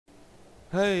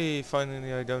Hey,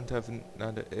 finally I don't have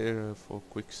another error for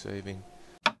quick saving.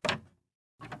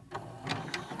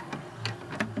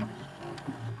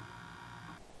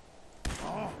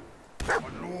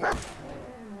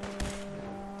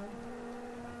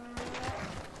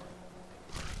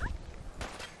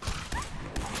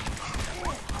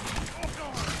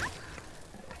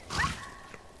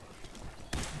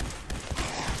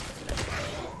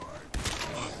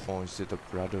 Or is it a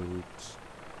brotherhood?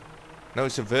 No,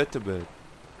 it's a vertebrate.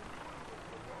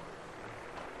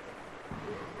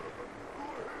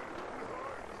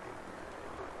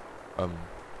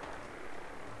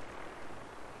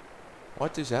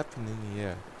 What is happening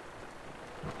here?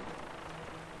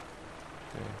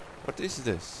 Okay. What is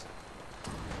this?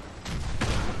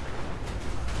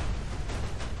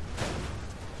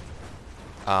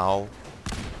 Ow.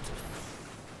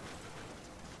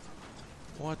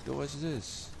 What was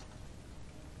this?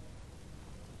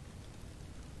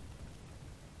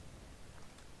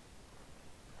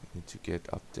 I need to get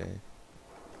up there.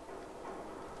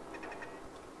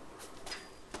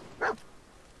 Are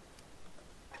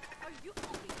you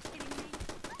fucking kidding me?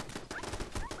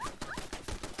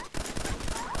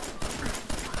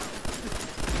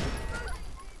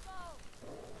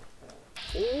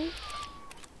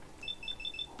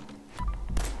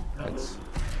 That's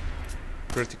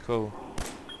critical.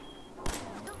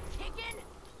 Still kicking?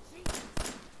 Jesus.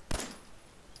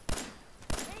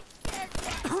 Ain't scared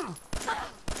yet.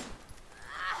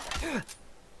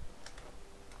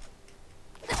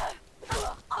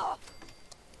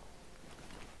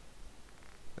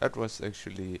 That was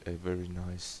actually a very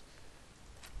nice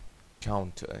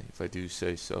counter, if I do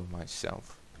say so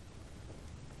myself.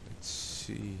 Let's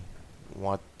see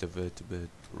what the vertebrate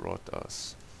brought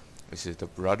us. Is it the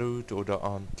Brotherhood or the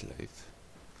Enclave?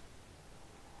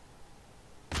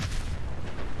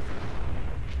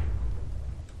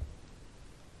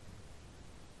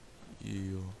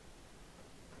 Yeah.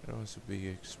 There was a big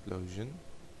explosion.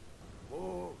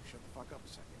 Whoa, shut the fuck up a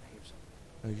second. I hear something.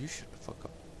 No, you shut the fuck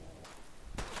up.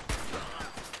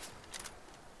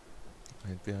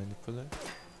 Hide behind the pillar.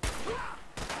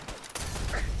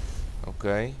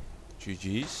 Okay.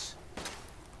 GG's.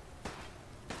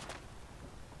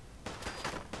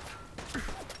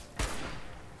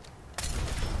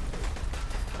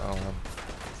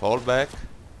 Fall back.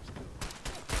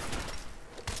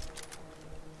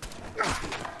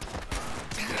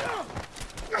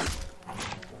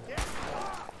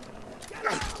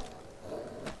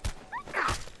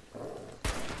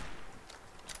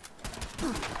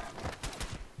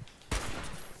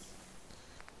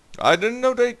 I didn't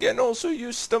know they can also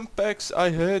use stump packs.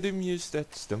 I heard him use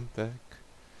that stump pack.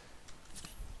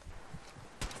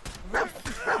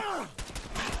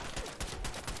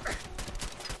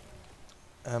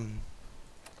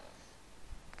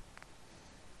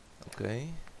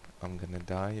 Okay, I'm gonna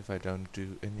die if I don't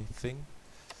do anything.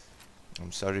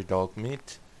 I'm sorry, dog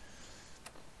meat.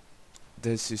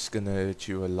 This is gonna hurt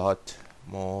you a lot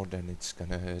more than it's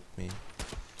gonna hurt me.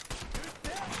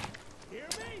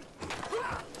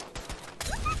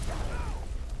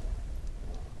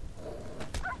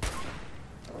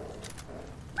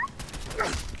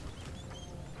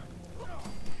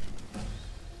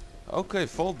 Okay,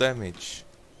 fall damage.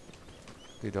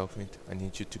 Okay, dog meat, I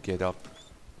need you to get up.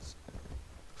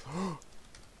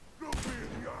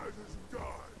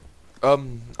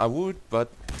 I would,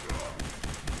 but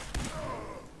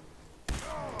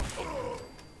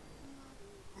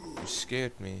you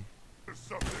scared me.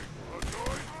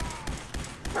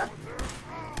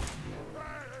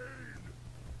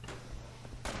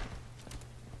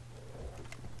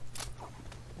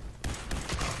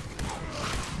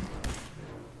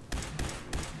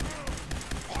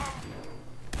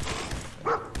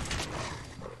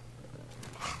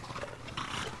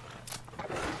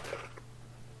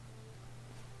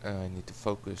 I need to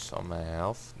focus on my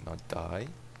health, not die.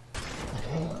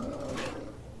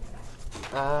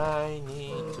 I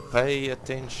need to pay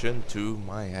attention to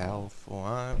my health or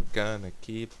I'm gonna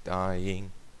keep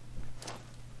dying.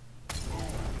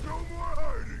 No more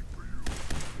hiding for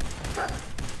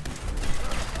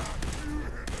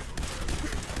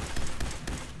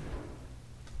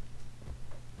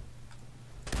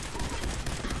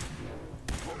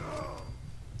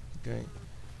you. Okay.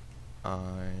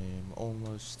 I'm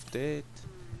almost dead.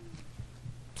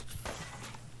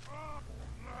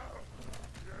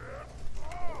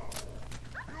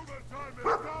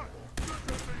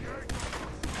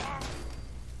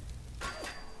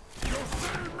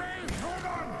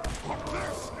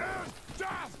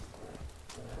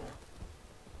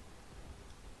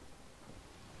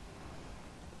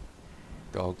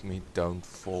 Dog meat, don't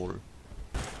fall.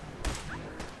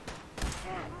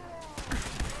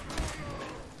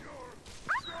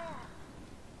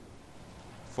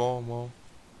 4 more.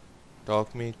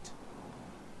 Dog meat.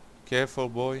 Careful,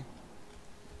 boy.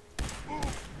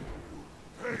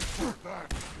 Hey, fuck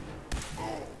that.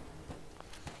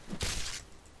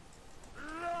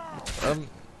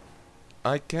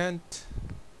 I can't.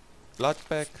 Blood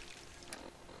pack.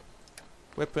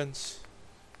 Weapons.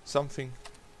 Something.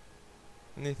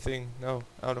 Anything. No,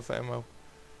 out of ammo.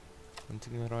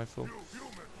 Hunting a rifle. You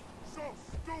human, so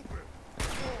stupid.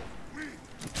 So weak.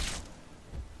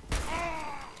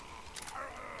 Ah!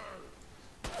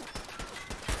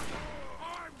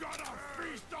 I'm gonna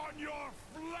feast on your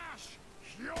flesh,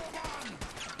 human.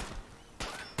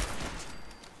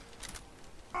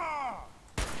 Ah!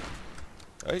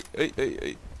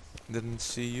 Hey. Didn't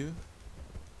see you.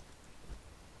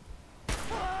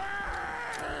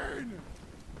 Pain!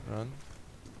 Run.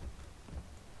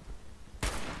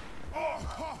 Oh,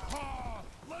 ha, ha!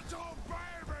 Little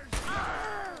babies!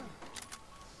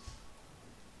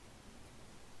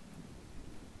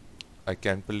 I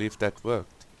can't believe that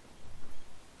worked.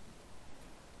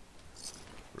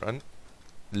 Run.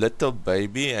 Little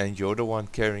baby, and you're the one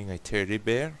carrying a teddy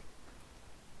bear?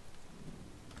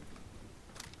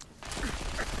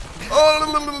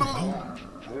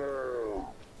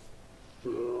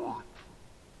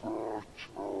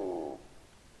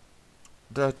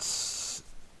 That's...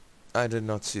 I did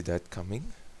not see that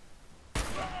coming.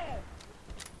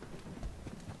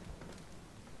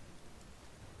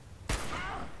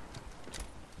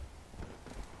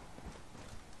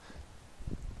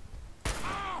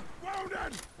 Ah!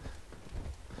 Wounded!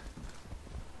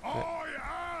 Oh, you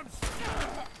ants!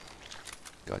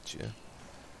 Gotcha.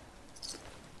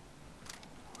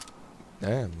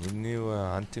 Damn, who knew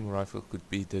a hunting rifle could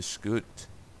be this good?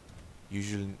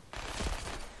 Usually...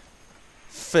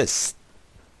 Fist!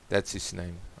 That's his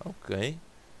name. Okay.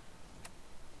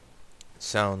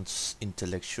 Sounds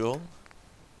intellectual.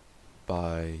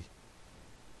 By...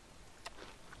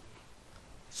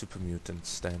 Super Mutant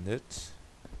standards.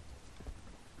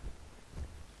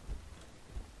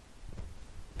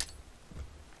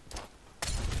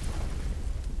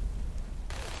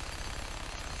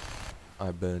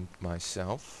 I burned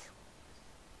myself.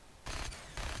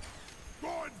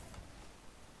 Good!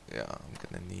 Yeah, I'm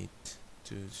gonna need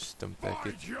to stump back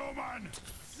Fight, it. human!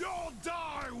 You'll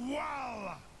die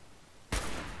well!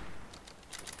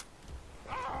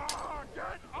 Ah,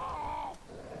 get off!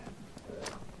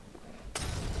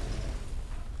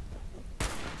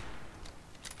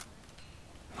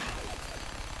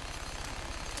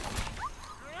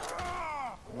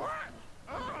 Ah, what?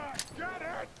 Ah, get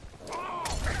it! Oh!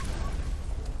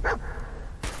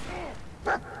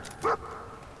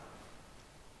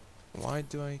 Why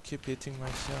do I keep hitting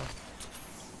myself?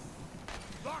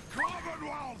 The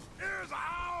Commonwealth is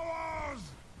ours!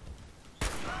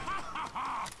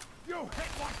 You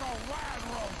hit like a rad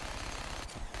rope!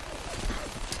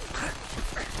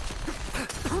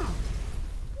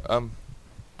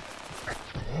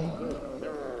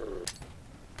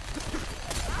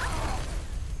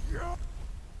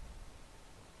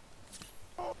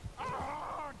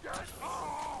 Ah, get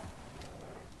off!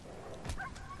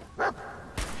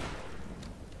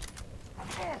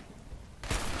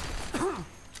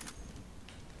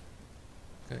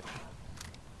 Okay.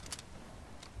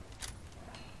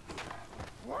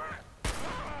 What?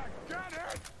 Ah, get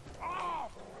it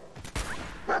off!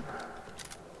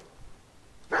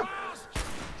 Fast!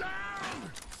 Stand!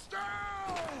 Still!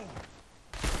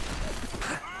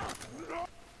 Ah, no!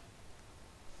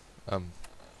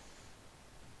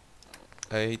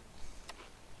 I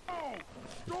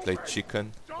played Stupid chicken.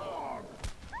 dog!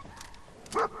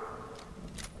 Rage!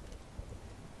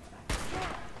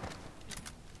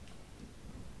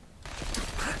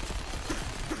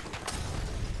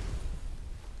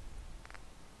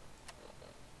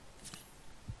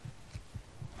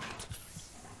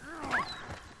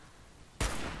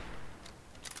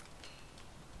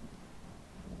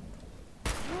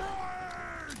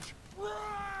 Rage!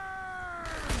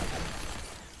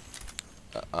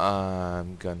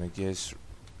 I'm gonna guess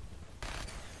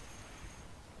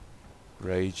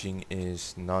raging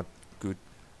is not good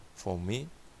for me.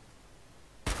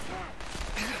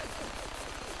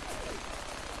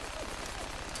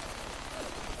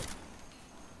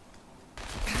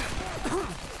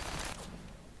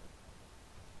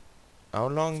 How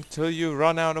long till you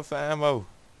run out of ammo?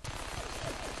 This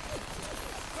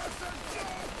is your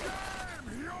game,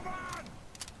 human!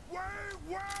 We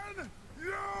win,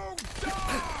 you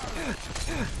die!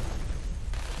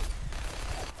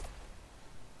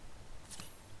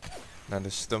 Another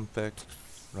stump pack.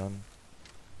 Run.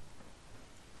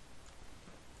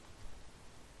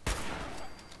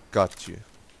 Got you.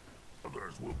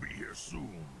 Others will be here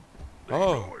soon. They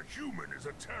Oh. know a human is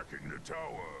attacking the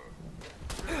tower.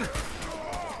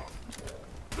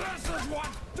 This is what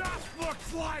death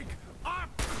looks like! Up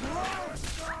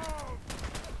close!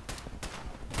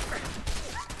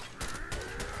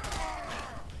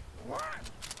 What?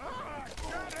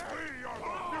 Get it! We are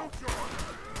the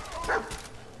future!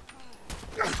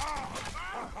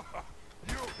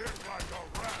 You hit like a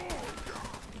rat!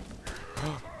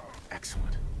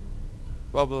 Excellent.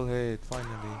 Bubblehead,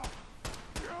 finally.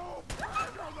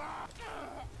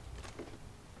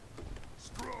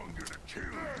 Strong gonna kill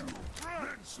you,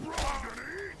 then strong gonna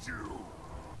eat you.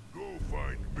 Go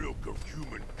find milk of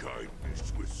human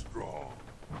kindness with Strong.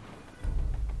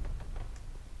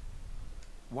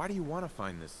 Why do you want to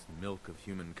find this milk of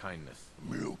human kindness?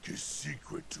 Milk is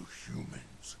secret to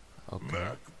humans. Okay.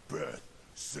 Macbeth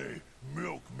say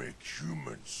milk make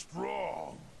humans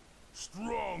strong.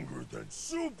 Stronger than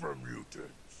super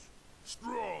mutants.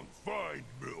 Strong find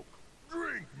milk,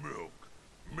 drink milk.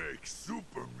 Make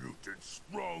super mutants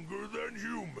stronger than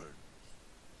humans.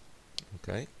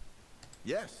 Okay.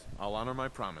 Yes, I'll honor my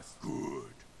promise.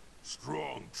 Good.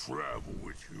 Strong travel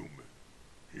with human.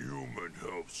 Human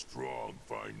helps Strong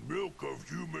find milk of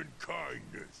human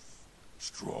kindness.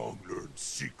 Strong learns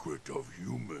secret of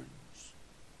humans.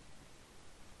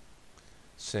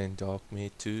 Send dog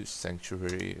meat to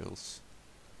sanctuary hills.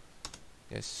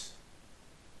 Yes.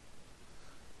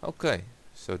 Okay.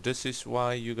 So this is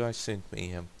why you guys sent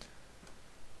me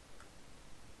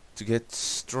to get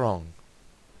strong.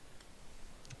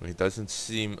 It doesn't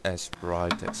seem as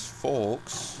bright as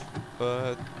Fox,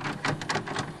 but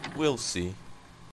we'll see.